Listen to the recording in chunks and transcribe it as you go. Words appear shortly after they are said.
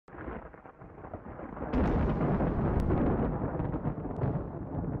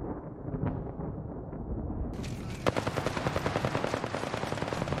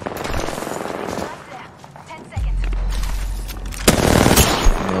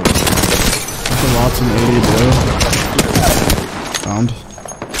Watson 80 blue. Found.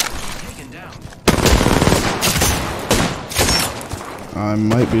 I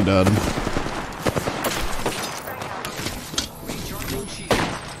might be dead.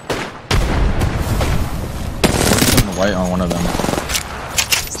 White on one of them.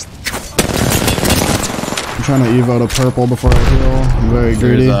 I'm trying to evo to purple before I heal. I'm very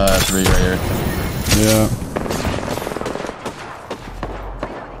greedy. There's 3 right here. Yeah.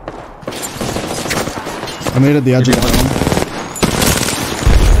 I made it the edge of the room.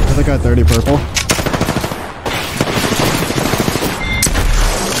 I think I had 30 purple.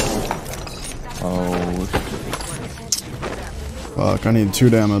 Oh. Fuck, I need 2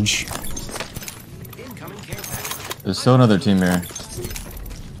 damage. There's still another team here.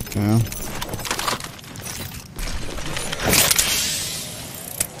 Yeah.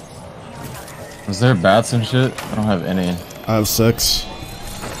 Is there bats and shit? I don't have any. I have 6.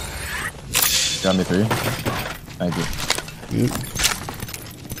 Got me 3. Thank you. Yep.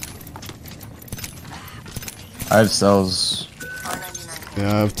 I have cells.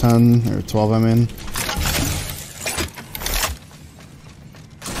 Yeah, I have 10 or 12, I mean.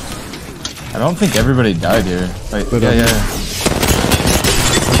 I don't think everybody died here. Wait, But, yeah.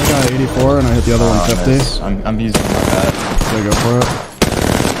 I got 84 and I hit the other 150. Nice. I'm using my bat. So go for it.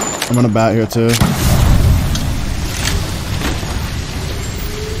 I'm gonna bat here too.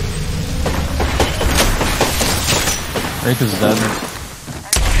 Wraith is dead.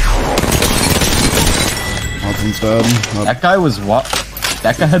 Watson's dead. That guy was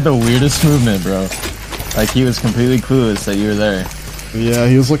That guy had the weirdest movement, bro. Like he was completely clueless that you were there. Yeah,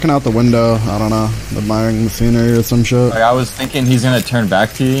 he was looking out the window. I don't know, admiring the scenery or some shit. Like I was thinking he's gonna turn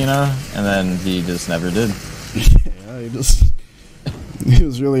back to you, you know, and then he just never did. Yeah, he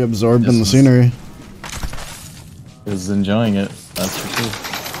was really absorbed in the scenery. He was enjoying it. That's for sure.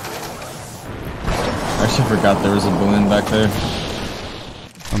 I actually forgot there was a balloon back there.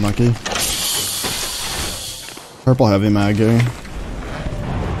 Unlucky. Purple heavy mag here.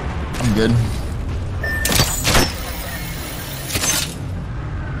 I'm good.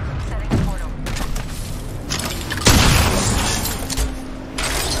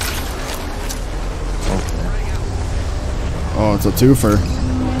 Oh, it's a twofer.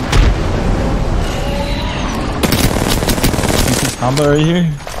 Combo right here?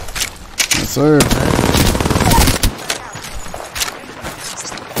 Yes, sir.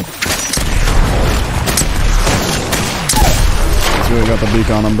 He's really got the beak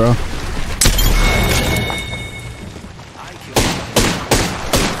on him, bro.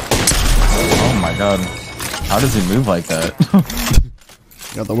 Oh my god. How does he move like that?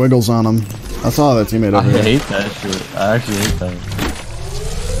 Got the wiggles on him. I saw that teammate over here. I hate that shit. I actually hate that.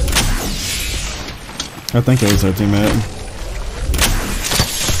 I think it was our teammate.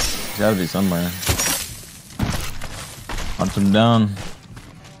 He's gotta be somewhere. Hunt him down.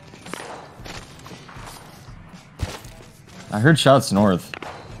 I heard shots north.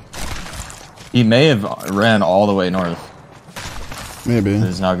 He may have ran all the way north. Maybe.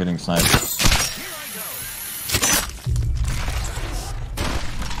 He's now getting sniped.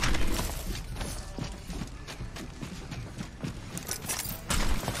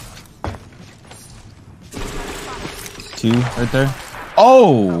 Two right there.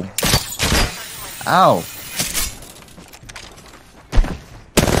 Oh! Ow.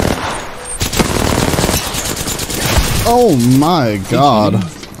 Oh my god.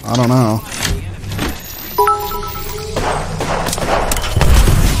 I don't know.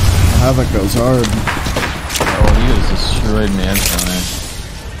 Havoc goes hard. Oh, he just destroyed me instantly.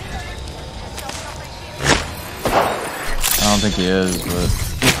 I don't think he is, but...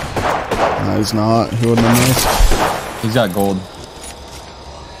 No, he's not. Who would have missed? He's got gold.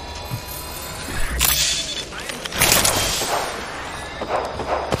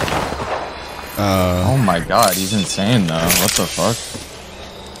 Oh my god, he's insane though. What the fuck?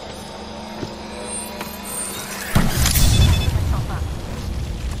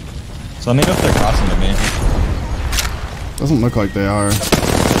 So let me know if they're crossing to me. Doesn't look like they are.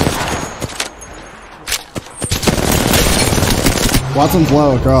 Watson's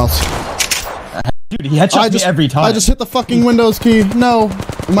low across. Dude, he headshots me every time. I just hit the fucking Windows key. No.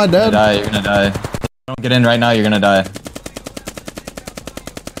 Am I dead? You're gonna die. Don't get in right now, you're gonna die.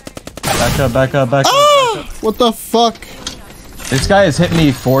 Back up, back up, back up. What the fuck? This guy has hit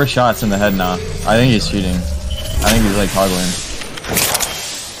me 4 shots in the head now. I think he's cheating. I think he's like toggling.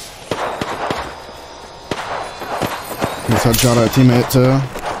 He's headshot our teammate too.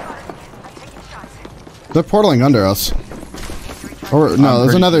 They're portaling under us. Or no,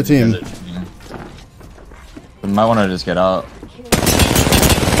 there's another team. We might want to just get out.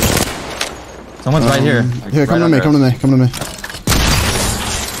 Someone's right here. Here, come to me, come to me, come to me.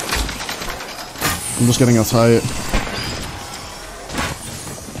 I'm just getting us height.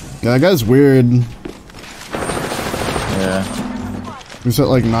 Yeah, that guy's weird. Yeah. He's hit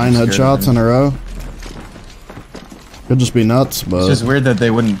like 9 headshots in a row. Could just be nuts, but... It's just weird that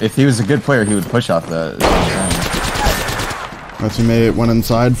they wouldn't... If he was a good player, he would push off that. My teammate went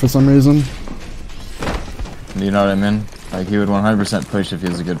inside for some reason. You know what I mean? Like, he would 100% push if he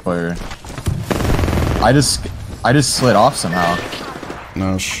was a good player. I just slid off somehow.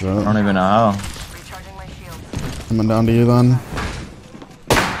 No shit. I don't even know how. Coming down to you then.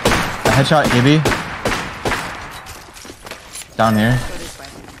 A headshot, Gibby. Down here.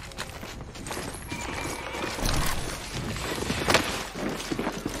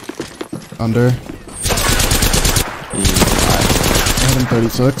 Under.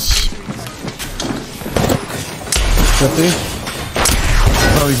 136. 50.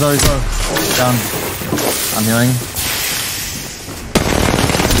 He's low. Down. I'm healing.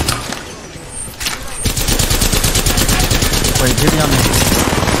 Wait, Gibby on me.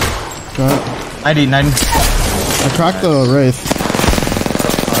 Got 90. I cracked the Wraith.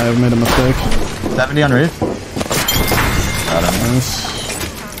 I have made a mistake. 70 on Wraith. Got him. Nice.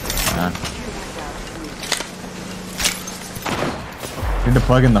 Yeah. Need to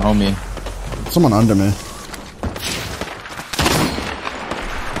plug in the homie. Someone under me.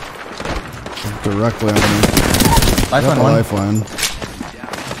 Directly under me. Lifeline one. Lifeline.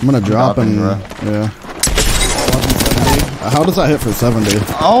 I'm gonna drop and... Yeah. How does that hit for 70?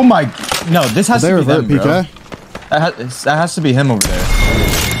 Oh my... No, this has to be them, PK? bro. That has to be him over there.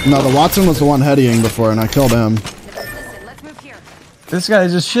 No, the Watson was the one headying before and I killed him. This guy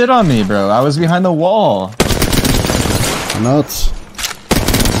just shit on me, bro. I was behind the wall. Nuts.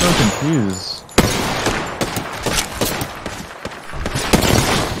 I'm so confused.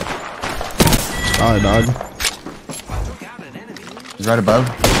 Alright, dog. He's right above.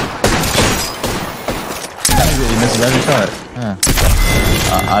 He misses every shot. Yeah.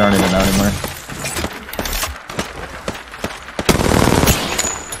 I don't even know anymore.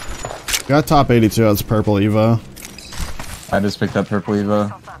 Got top 82 as purple Evo. I just picked up purple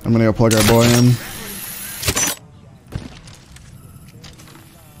Evo. I'm gonna go plug our boy in.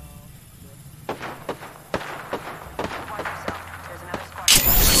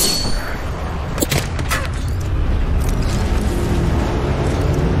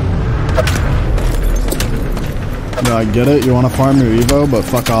 No, I get it. You want to farm your Evo, but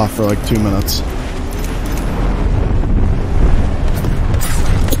fuck off for like 2 minutes.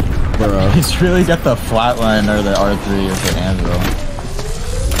 He's really got the flatline or the R3 with the anvil. I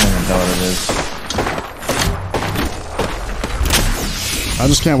can't even tell what it is. I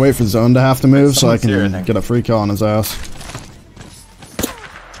just can't wait for Zone to have to move so I can here, get a free kill on his ass.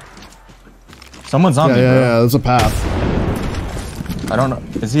 Someone's on me, bro. Yeah, there's a path. I don't know.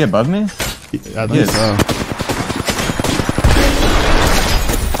 Is he above me? I think so.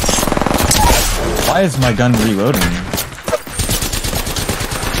 Why is my gun reloading?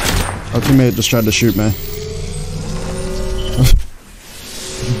 Our teammate just tried to shoot me.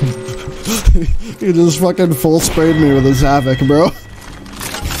 He just fucking full sprayed me with his Havoc, bro.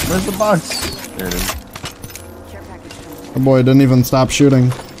 Where's the box? There it is. Oh boy, didn't even stop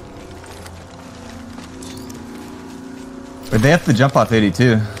shooting. But they have to jump off 82.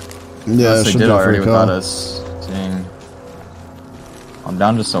 Yeah, unless they should did do already free without kill. us seeing. I'm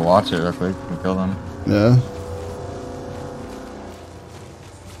down just to watch it real quick and kill them. Yeah.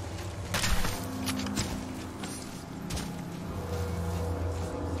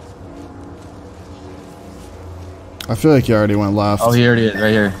 I feel like he already went left. Oh, he already is,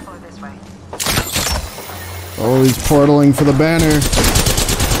 right here. Oh, he's portaling for the banner.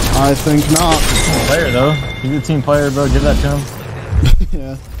 I think not. Team player, though. He's a team player, bro. Give that to him.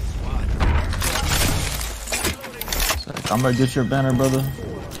 Yeah. Like, I'm gonna get your banner, brother.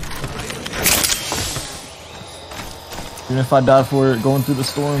 Even if I die for it, going through the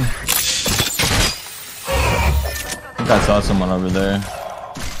storm. I think I saw someone over there.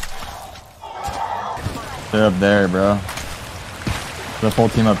 They're up there, bro. The whole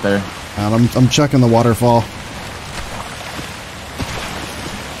team up there. And I'm checking the waterfall.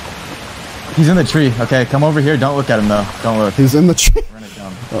 He's in the tree. Okay, come over here. Don't look at him, though. Don't look. He's in the tree. Run it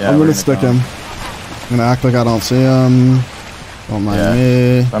down. I'm gonna stick him. I'm gonna act like I don't see him. Don't mind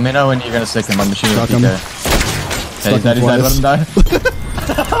me. Let me know when you're gonna stick him. I'm shooting Stuck PK. him. Okay, he's dead. He's dead. Let him die.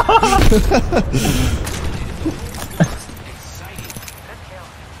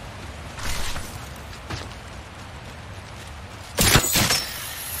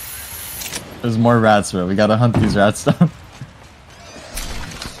 There's more rats, bro. We gotta hunt these rats down.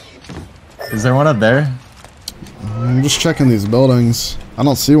 Is there one up there? I'm just checking these buildings. I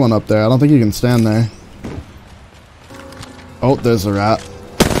don't see one up there. I don't think you can stand there. Oh, there's a rat.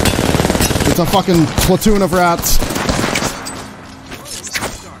 It's a fucking platoon of rats.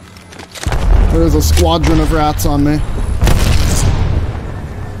 There's a squadron of rats on me.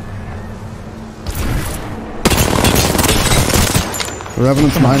 The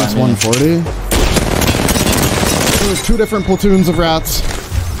Revenant's minus 140. There's 2 different platoons of rats.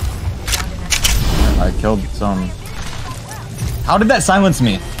 I killed some. How did that silence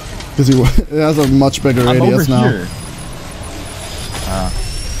me? Because it has a much bigger radius now. Here.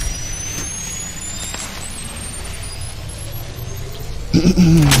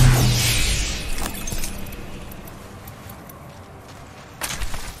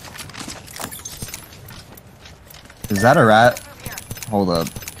 Is that a rat? Hold up.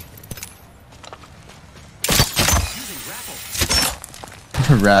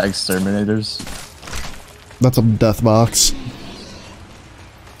 Rat exterminators. That's a death box.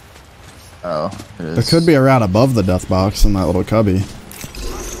 Oh, it is. There could be a rat above the death box in that little cubby.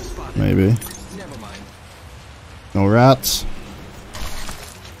 Maybe. No rats.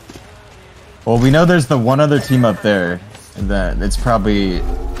 Well, we know there's the one other team up there, and then it's probably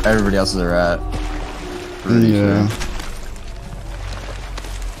everybody else is a rat. Pretty yeah. sure.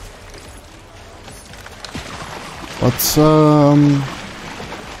 Let's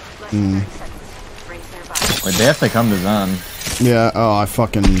Wait, they have to come to Zon. Yeah. Oh,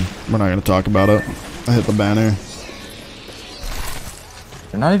 we're not gonna talk about it. I hit the banner.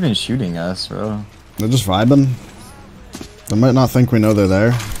 They're not even shooting us, bro. They're just vibing. They might not think we know they're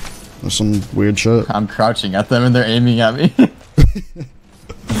there. There's some weird shit. I'm crouching at them and they're aiming at me.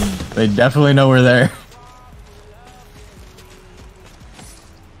 They definitely know we're there.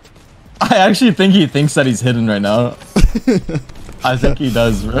 I actually think he thinks that he's hidden right now. I think he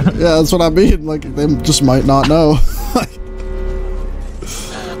does, bro. Yeah, that's what I mean. Like, they just might not know.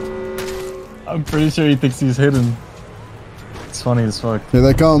 I'm pretty sure he thinks he's hidden. It's funny as fuck. Here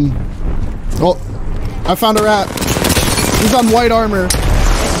they come. Oh, I found a rat. He's on white armor.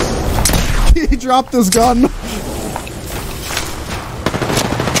 He dropped his gun.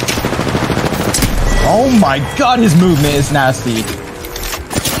 Oh my god, his movement is nasty.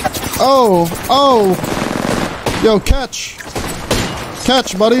 Oh, oh. Yo, catch.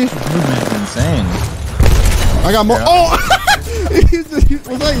 Catch, buddy. His movement is insane. I got more. Yeah. Oh!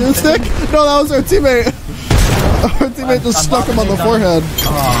 Was that your stick? No, that was our teammate. Our teammate just stuck him on the forehead.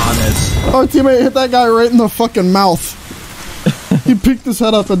 Our teammate hit that guy right in the fucking mouth. He picked his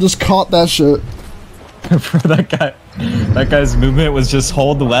head up and just caught that shit. Bro, that guy's movement was just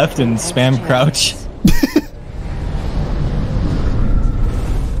hold left and spam crouch.